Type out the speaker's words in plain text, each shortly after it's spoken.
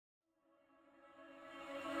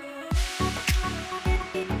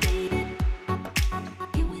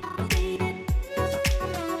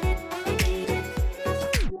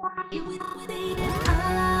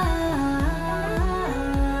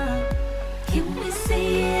Can we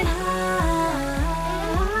say it?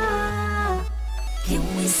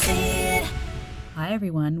 Can we say it? Hi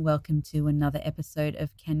everyone, welcome to another episode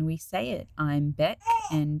of Can We Say It? I'm Beck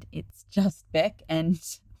and it's just Beck and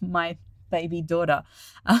my baby daughter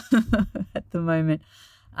at the moment.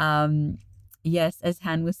 Yes, as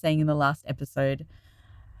Han was saying in the last episode,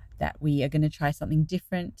 that we are going to try something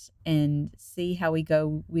different and see how we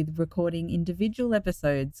go with recording individual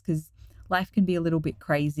episodes, because life can be a little bit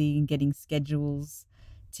crazy and getting schedules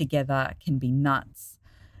together can be nuts.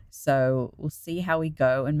 So we'll see how we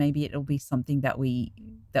go, and maybe it'll be something that we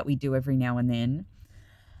do every now and then.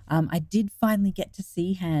 I did finally get to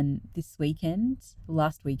see Han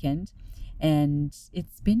last weekend, and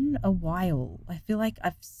it's been a while. I feel like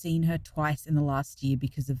I've seen her twice in the last year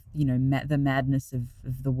because of, the madness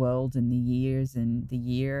of the world and the years and the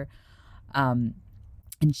year. And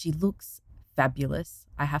she looks fabulous.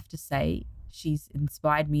 I have to say, she's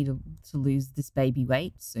inspired me to lose this baby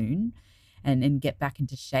weight soon and get back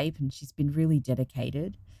into shape. And she's been really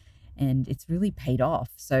dedicated and it's really paid off.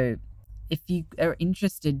 So if you are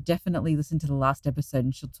interested, definitely listen to the last episode,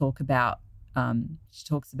 and she talks about,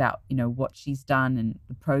 what she's done and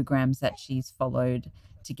the programs that she's followed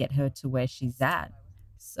to get her to where she's at.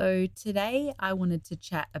 So today I wanted to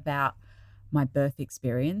chat about my birth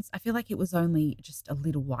experience. I feel like it was only just a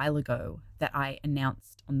little while ago that I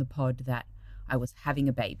announced on the pod that I was having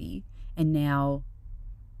a baby, and now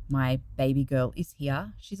my baby girl is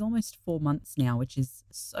here. She's almost 4 months now, which is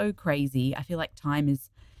so crazy. I feel like time is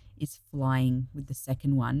flying with the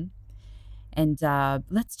second one. And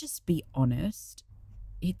let's just be honest,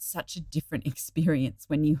 it's such a different experience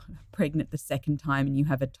when you're pregnant the second time and you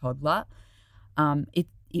have a toddler.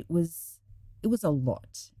 It was a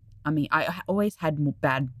lot. I mean, I always had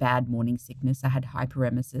bad morning sickness. I had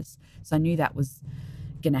hyperemesis, so I knew that was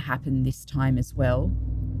going to happen this time as well.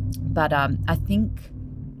 But I think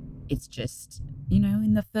it's just,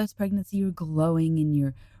 in the first pregnancy, you're glowing and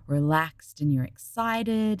you're relaxed and you're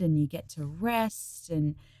excited and you get to rest.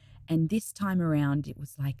 And this time around, it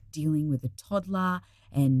was like dealing with a toddler,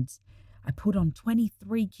 and I put on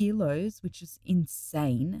 23 kilos, which is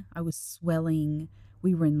insane. I was swelling.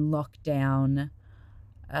 We were in lockdown.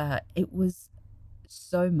 It was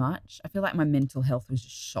so much. I feel like my mental health was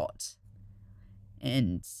just shot.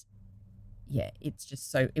 And yeah,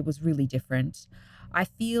 it was really different. I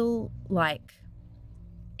feel like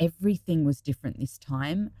everything was different this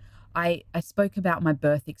time. I spoke about my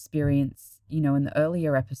birth experience, in the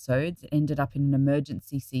earlier episodes. It ended up in an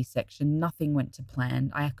emergency C-section. Nothing went to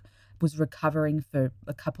plan. I was recovering for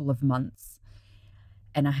a couple of months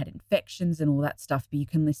and I had infections and all that stuff, but you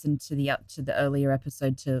can listen to the earlier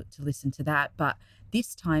episode to listen to that. But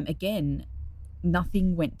this time, again,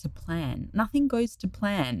 nothing went to plan. Nothing goes to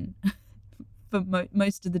plan for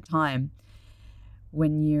most of the time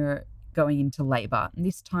when you're going into labor. And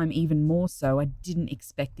this time even more so. I didn't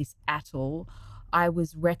expect this at all. I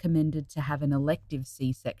was recommended to have an elective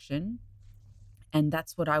C-section, and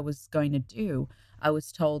that's what I was going to do. I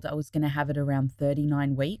was told I was going to have it around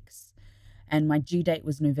 39 weeks, and my due date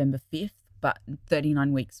was November 5th, but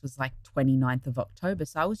 39 weeks was like 29th of October.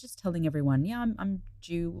 So I was just telling everyone, I'm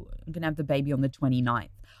due, I'm going to have the baby on the 29th.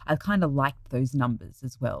 I kind of liked those numbers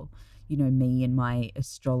as well. Me and my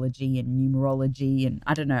astrology and numerology, and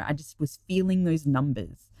I don't know, I just was feeling those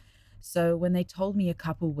numbers. So when they told me a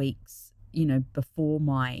couple weeks, before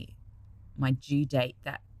my due date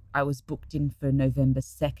that I was booked in for November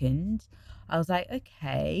 2nd, I was like,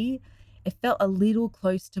 okay. It felt a little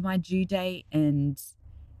close to my due date, and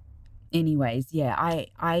anyways, yeah,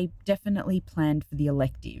 I definitely planned for the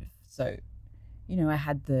elective. So, I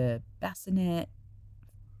had the bassinet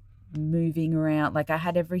moving around. Like, I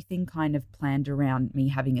had everything kind of planned around me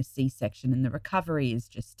having a C-section, and the recovery is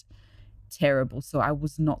just terrible. So I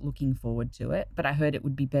was not looking forward to it, but I heard it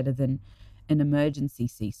would be better than an emergency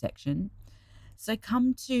C-section. So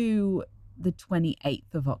come to the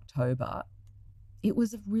 28th of October, it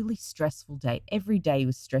was a really stressful day. Every day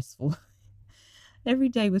was stressful. Every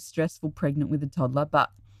day was stressful pregnant with a toddler, but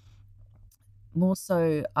more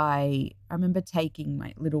so, I remember taking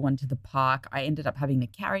my little one to the park. I ended up having to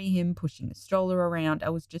carry him, pushing the stroller around. It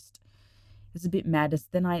was a bit mad.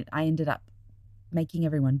 Then I ended up making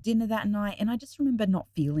everyone dinner that night, and I just remember not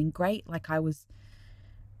feeling great. Like, I was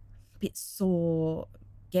a bit sore,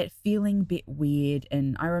 feeling a bit weird,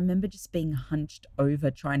 and I remember just being hunched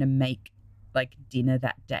over trying to make like dinner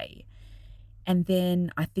that day. And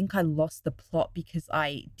then I think I lost the plot because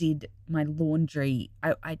I did my laundry.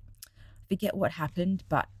 I forget what happened,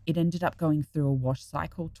 but it ended up going through a wash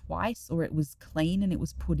cycle twice, or it was clean and it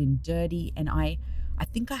was put in dirty. And I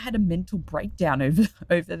think I had a mental breakdown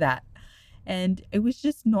over that. And it was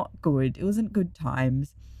just not good. It wasn't good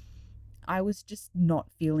times. I was just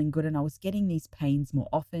not feeling good and I was getting these pains more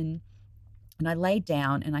often. And I laid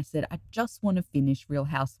down and I said, I just want to finish Real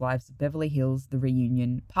Housewives of Beverly Hills, the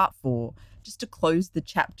reunion, part 4, just to close the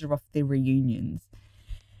chapter off the reunions.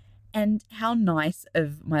 And how nice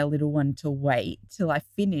of my little one to wait till I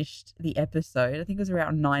finished the episode. I think it was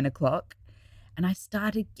around 9 o'clock. And I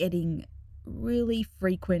started getting really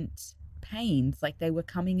frequent pains. Like they were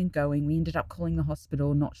coming and going. We ended up calling the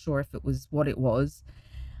hospital, not sure if it was what it was.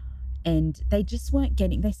 And they just weren't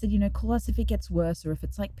getting, they said, call us if it gets worse or if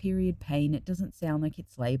it's like period pain. It doesn't sound like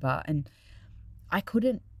it's labor. And I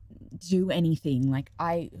couldn't do anything. Like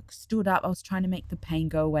I stood up, I was trying to make the pain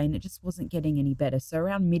go away and it just wasn't getting any better. So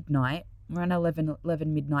around midnight, around 11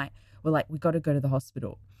 midnight, we're like, we got to go to the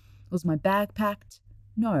hospital. Was my bag packed?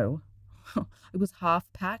 No. It was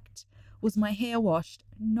half packed. Was my hair washed?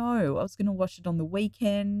 No. I was going to wash it on the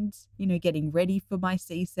weekend, getting ready for my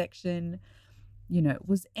C-section.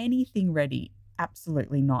 Was anything ready?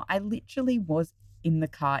 Absolutely not. I literally was in the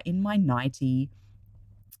car in my nightie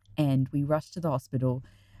and we rushed to the hospital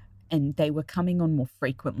and they were coming on more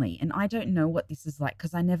frequently. And I don't know what this is like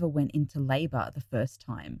because I never went into labor the first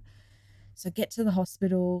time. So get to the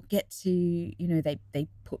hospital, they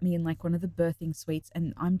put me in like one of the birthing suites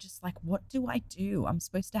and I'm just like, what do I do? I'm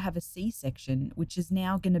supposed to have a C-section, which is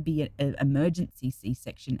now going to be an emergency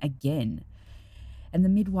C-section again. And the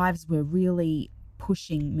midwives were really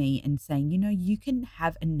pushing me and saying, you can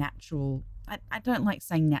have a natural, I don't like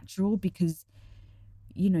saying natural because,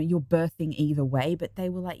 you're birthing either way, but they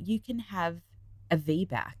were like, you can have a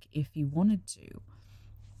VBAC if you wanted to.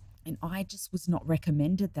 And I just was not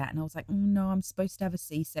recommended that. And I was like, no, I'm supposed to have a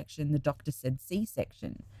C-section. The doctor said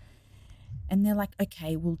C-section. And they're like,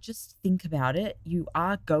 okay, well, just think about it. You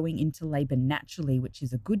are going into labor naturally, which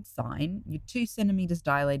is a good sign. You're 2 centimeters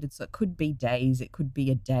dilated, so it could be days, it could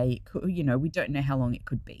be a day, it could, we don't know how long it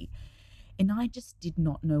could be. And I just did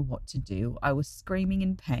not know what to do. I was screaming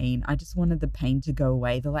in pain. I just wanted the pain to go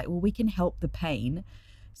away. They're like, well, we can help the pain.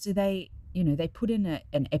 So they put in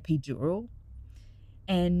an epidural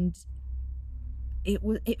and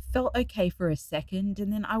it felt okay for a second.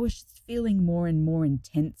 And then I was just feeling more and more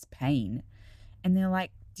intense pain. And they're like,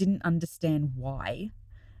 didn't understand why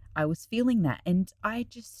I was feeling that. And I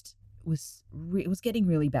just it was getting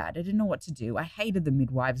really bad. I didn't know what to do. I hated the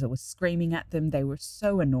midwives. I was screaming at them. They were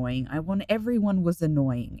so annoying. Everyone was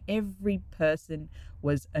annoying. Every person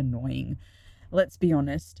was annoying. Let's be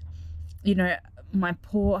honest. My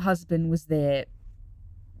poor husband was there,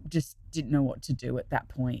 just didn't know what to do at that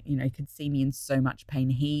point. He could see me in so much pain.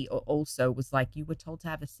 He also was like, you were told to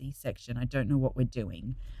have a C-section. I don't know what we're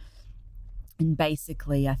doing. And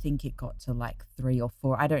basically, I think it got to like 3 or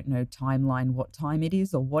 4. I don't know timeline, what time it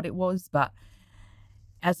is or what it was. But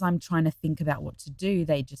as I'm trying to think about what to do,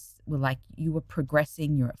 they just were like, you were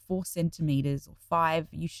progressing. You're at 4 centimeters or 5.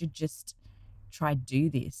 You should just try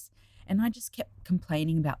do this. And I just kept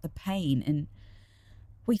complaining about the pain. And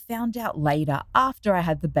we found out later, after I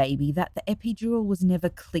had the baby, that the epidural was never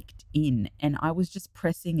clicked in. And I was just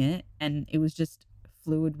pressing it and it was just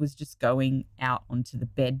fluid was just going out onto the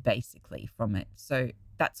bed basically from it. So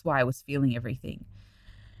that's why I was feeling everything.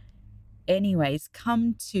 Anyways,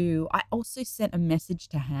 I also sent a message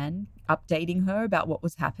to Han updating her about what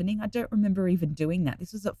was happening. I don't remember even doing that.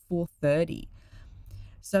 This was at 4:30.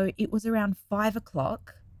 So it was around 5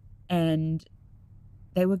 o'clock and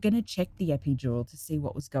they were going to check the epidural to see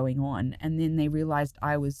what was going on. And then they realized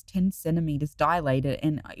I was 10 centimeters dilated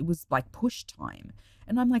and it was like push time.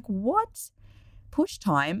 And I'm like, what? Push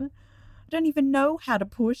time? I don't even know how to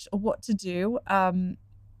push or what to do.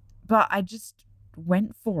 But I just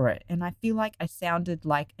went for it. And I feel like I sounded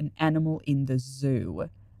like an animal in the zoo.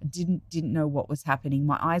 I didn't know what was happening.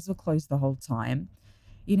 My eyes were closed the whole time.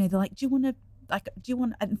 They're like, do you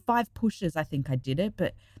want, and 5 pushes, I think I did it,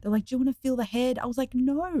 but they're like, do you want to feel the head? I was like,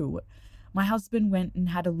 no. My husband went and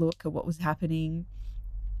had a look at what was happening.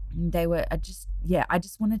 And I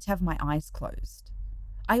just wanted to have my eyes closed.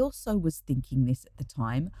 I also was thinking this at the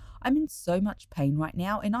time. I'm in so much pain right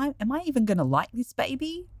now, and am I even going to like this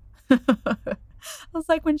baby? I was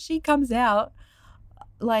like, when she comes out,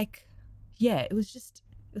 like, yeah, it was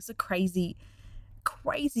a crazy,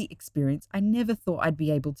 crazy experience. I never thought I'd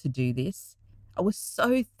be able to do this. I was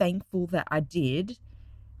so thankful that I did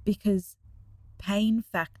because pain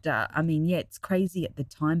factor, I mean, yeah, it's crazy at the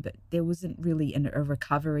time, but there wasn't really a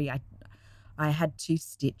recovery. I had 2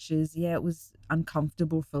 stitches. Yeah, it was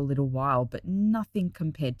uncomfortable for a little while, but nothing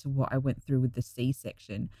compared to what I went through with the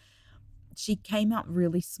C-section. She came out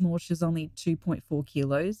really small. She was only 2.4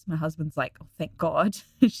 kilos. My husband's like, oh, thank God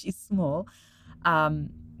she's small.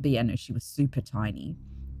 But yeah, no, she was super tiny.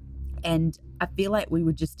 And I feel like we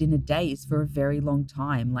were just in a daze for a very long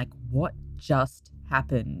time. Like, what just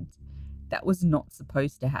happened? That was not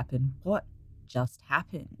supposed to happen. What just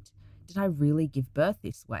happened? Did I really give birth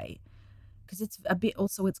this way? Because it's a bit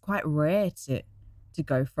also, it's quite rare to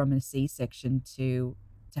go from a C-section to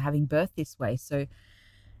having birth this way. So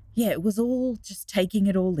yeah, it was all just taking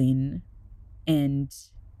it all in, and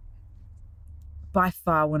by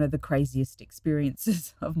far one of the craziest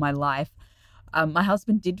experiences of my life. My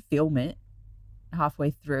husband did film it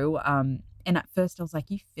halfway through. And at first I was like,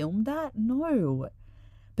 you filmed that? No.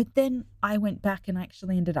 But then I went back and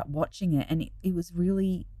actually ended up watching it, and it was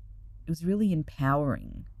really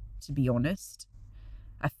empowering, to be honest.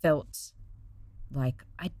 I felt like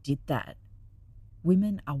I did that.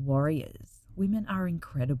 Women are warriors. Women are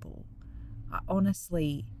incredible. I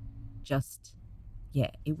honestly just,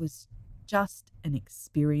 yeah, it was just an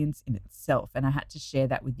experience in itself. And I had to share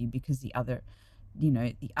that with you because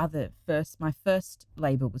my first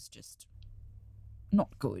labor was just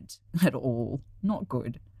not good at all. Not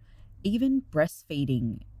good. Even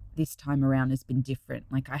breastfeeding this time around has been different.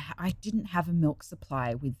 Like I didn't have a milk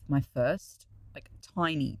supply with my first, like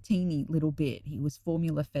tiny, teeny little bit. He was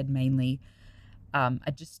formula fed mainly.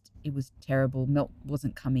 It was terrible. Milk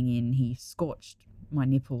wasn't coming in. He scorched my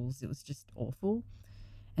nipples. It was just awful.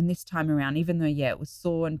 And this time around, even though, yeah, it was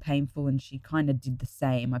sore and painful and she kind of did the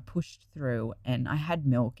same, I pushed through and I had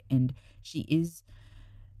milk, and she is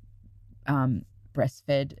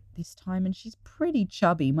breastfed this time, and she's pretty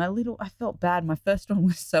chubby. I felt bad. My first one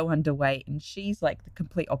was so underweight, and she's like the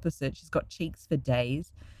complete opposite. She's got cheeks for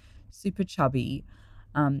days, super chubby.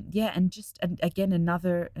 Yeah, and again,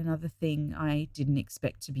 another thing I didn't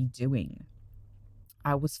expect to be doing.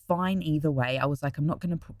 I was fine either way. I was like, I'm not going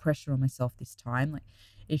to put pressure on myself this time. Like,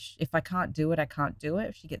 if I can't do it, I can't do it.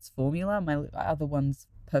 If she gets formula, my other one's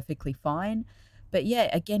perfectly fine. But yeah,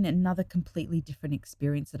 again, another completely different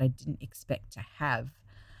experience that I didn't expect to have.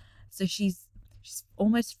 So she's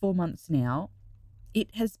almost 4 months now.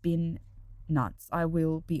 It has been nuts. I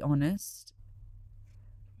will be honest.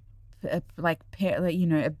 A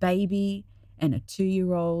baby and a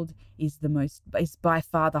 2-year-old is by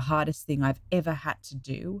far the hardest thing I've ever had to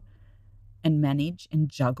do and manage and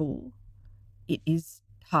juggle. It is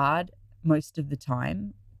hard most of the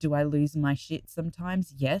time. Do I lose my shit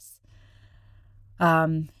sometimes? Yes.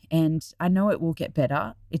 And I know it will get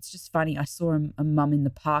better. It's just funny. I saw a mum in the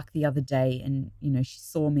park the other day, and, she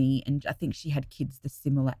saw me, and I think she had kids the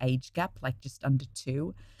similar age gap, like just under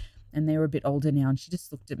 2, and they were a bit older now. And she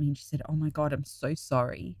just looked at me and she said, "Oh my God, I'm so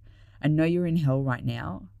sorry. I know you're in hell right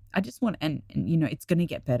now. I just want, and it's going to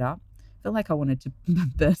get better." I feel like I wanted to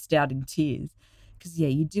burst out in tears because, yeah,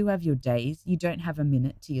 you do have your days. You don't have a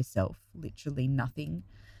minute to yourself, literally nothing.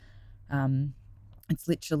 It's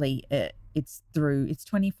literally, it's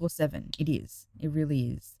 24/7. It is. It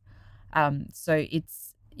really is. So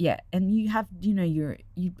it's, yeah. And you have,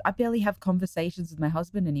 I barely have conversations with my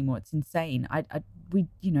husband anymore. It's insane.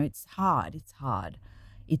 It's hard. It's hard.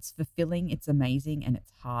 It's fulfilling. It's amazing. And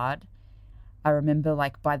it's hard. I remember,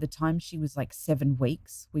 like, by the time she was like 7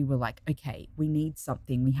 weeks, we were like, okay, we need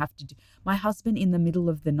something. We have to do. My husband, in the middle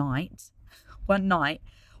of the night, one night,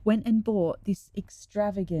 went and bought this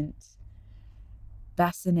extravagant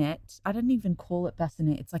bassinet. I don't even call it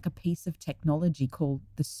bassinet. It's like a piece of technology called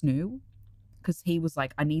the Snoo, because he was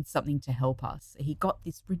like, I need something to help us. He got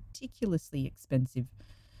this ridiculously expensive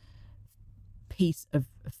piece of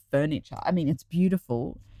furniture. I mean, it's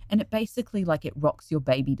beautiful. And it basically, like, it rocks your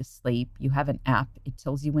baby to sleep. You have an app. It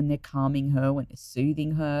tells you when they're calming her, when they're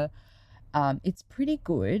soothing her. It's pretty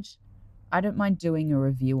good. I don't mind doing a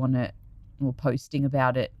review on it or posting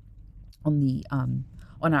about it on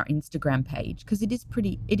our Instagram page, because it is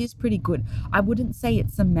pretty good. I wouldn't say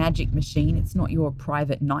it's a magic machine. It's not your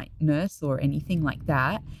private night nurse or anything like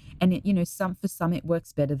that. And it, for some it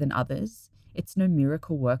works better than others. It's no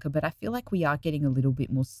miracle worker, but I feel like we are getting a little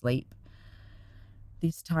bit more sleep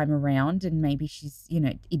this time around, and maybe she's,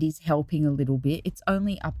 it is helping a little bit. It's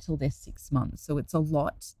only up till they're 6 months, so it's a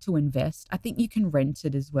lot to invest. I think you can rent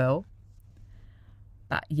it as well.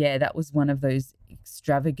 But yeah, that was one of those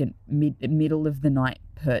extravagant middle of the night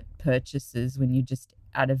purchases when you're just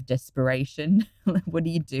out of desperation. What do?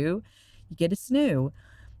 You get a Snoo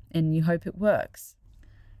and you hope it works.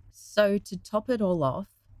 So to top it all off,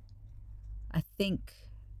 I think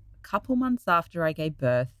a couple months after I gave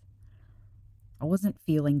birth, I wasn't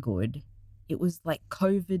feeling good. It was like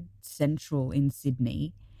COVID central in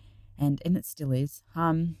Sydney, and it still is.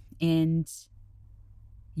 And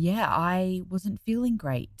yeah, I wasn't feeling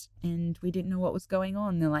great, and we didn't know what was going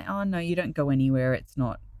on. They're like, "Oh no, you don't go anywhere. It's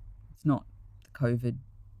not the COVID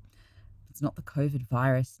it's not the COVID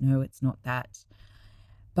virus. No, it's not that.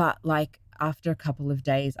 But like after a couple of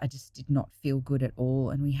days, I just did not feel good at all.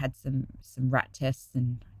 And we had some rat tests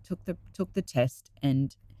and took the test,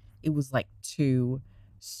 and it was like 2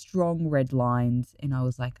 strong red lines. And I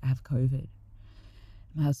was like, I have COVID.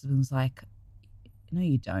 My husband was like, no,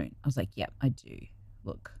 you don't. I was like, yep, I do.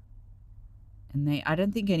 Look. And I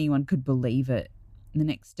don't think anyone could believe it. And the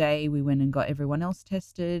next day we went and got everyone else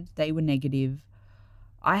tested. They were negative.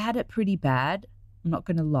 I had it pretty bad. I'm not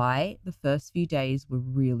going to lie. The first few days were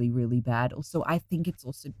really, really bad. Also, I think it's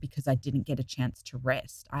also because I didn't get a chance to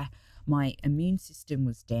rest. My immune system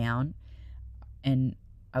was down, and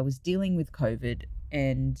I was dealing with COVID,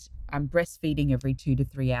 and I'm breastfeeding every 2 to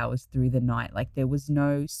 3 hours through the night. Like there was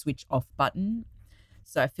no switch off button.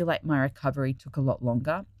 So I feel like my recovery took a lot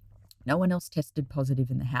longer. No one else tested positive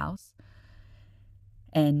in the house.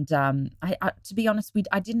 And I to be honest,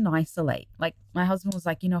 I didn't isolate. Like my husband was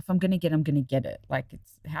like, if I'm going to get it, I'm going to get it. Like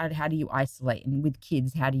it's how do you isolate? And with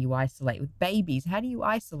kids, how do you isolate? With babies, how do you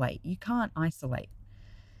isolate? You can't isolate.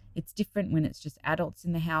 It's different when it's just adults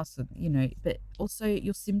in the house, or, but also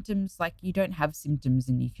your symptoms, like you don't have symptoms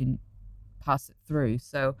and you can pass it through.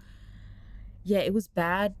 So yeah, it was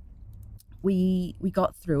bad. We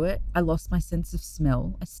got through it. I lost my sense of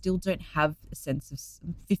smell. I still don't have a sense of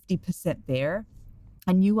 50% there.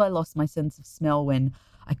 I knew I lost my sense of smell when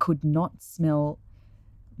I could not smell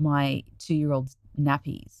my 2-year-old's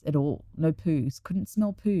nappies at all. No poos. Couldn't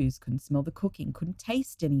smell poos. Couldn't smell the cooking. Couldn't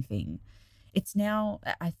taste anything. It's now,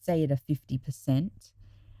 I say, at a 50%.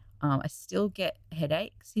 I still get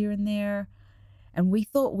headaches here and there. And we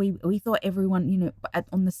thought everyone,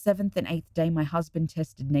 on the 7th and 8th day, my husband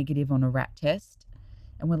tested negative on a rat test.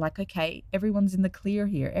 And we're like, okay, everyone's in the clear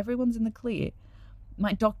here. Everyone's in the clear.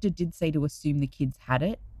 My doctor did say to assume the kids had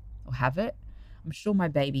it or have it. I'm sure my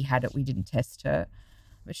baby had it. We didn't test her,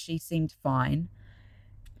 but she seemed fine.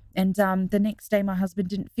 And the next day, my husband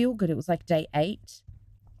didn't feel good. It was like day 8.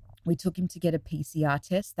 We took him to get a PCR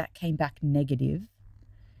test. That came back negative.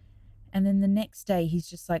 And then the next day, he's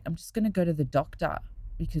just like, I'm just going to go to the doctor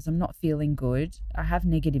because I'm not feeling good. I have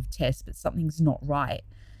negative tests, but something's not right.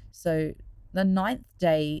 So the 9th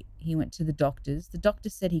day, he went to the doctors. The doctor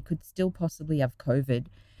said he could still possibly have COVID.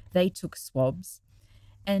 They took swabs,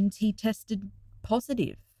 and he tested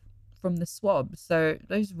positive from the swab. So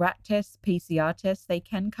those rat tests, PCR tests, they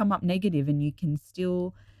can come up negative, and you can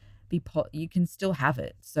still have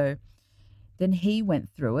it. So then he went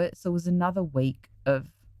through it. So it was another week of,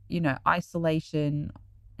 isolation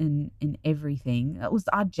and everything. That was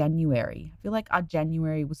our January. I feel like our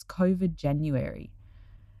January was COVID January.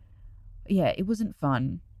 Yeah, it wasn't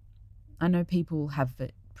fun. I know people have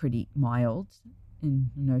it pretty mild, and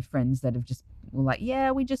friends that were like,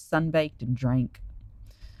 yeah, we just sunbaked and drank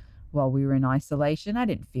while we were in isolation. I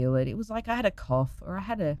didn't feel it. It was like I had a cough, or I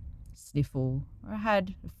had a sniffle, or I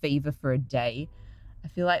had a fever for a day. I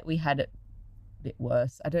feel like we had it a bit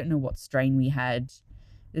worse. I don't know what strain we had.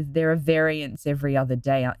 There are variants every other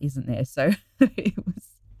day, isn't there? So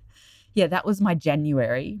that was my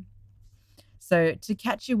January. So to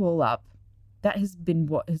catch you all up, that has been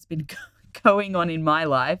what has been going on in my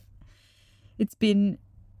life. It's been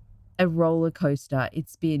a roller coaster.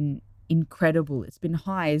 It's been incredible. It's been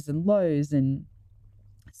highs and lows, and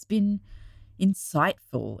it's been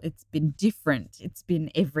insightful. It's been different. It's been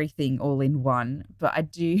everything all in one. But I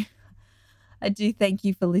do thank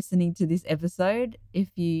you for listening to this episode. If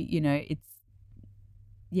it's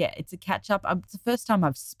a catch up. It's the first time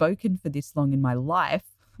I've spoken for this long in my life.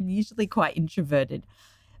 I'm usually quite introverted.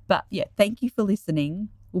 But yeah, thank you for listening.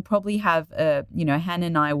 We'll probably have, Hannah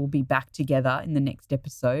and I will be back together in the next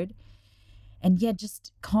episode. And yeah,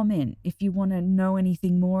 just comment if you want to know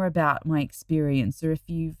anything more about my experience, or if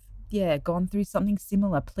you've, gone through something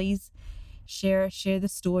similar. Please share the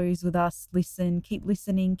stories with us. Keep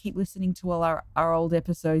listening to all our old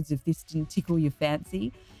episodes if this didn't tickle your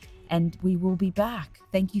fancy. And we will be back.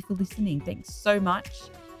 Thank you for listening. Thanks so much.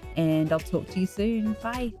 And I'll talk to you soon.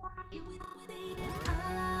 Bye.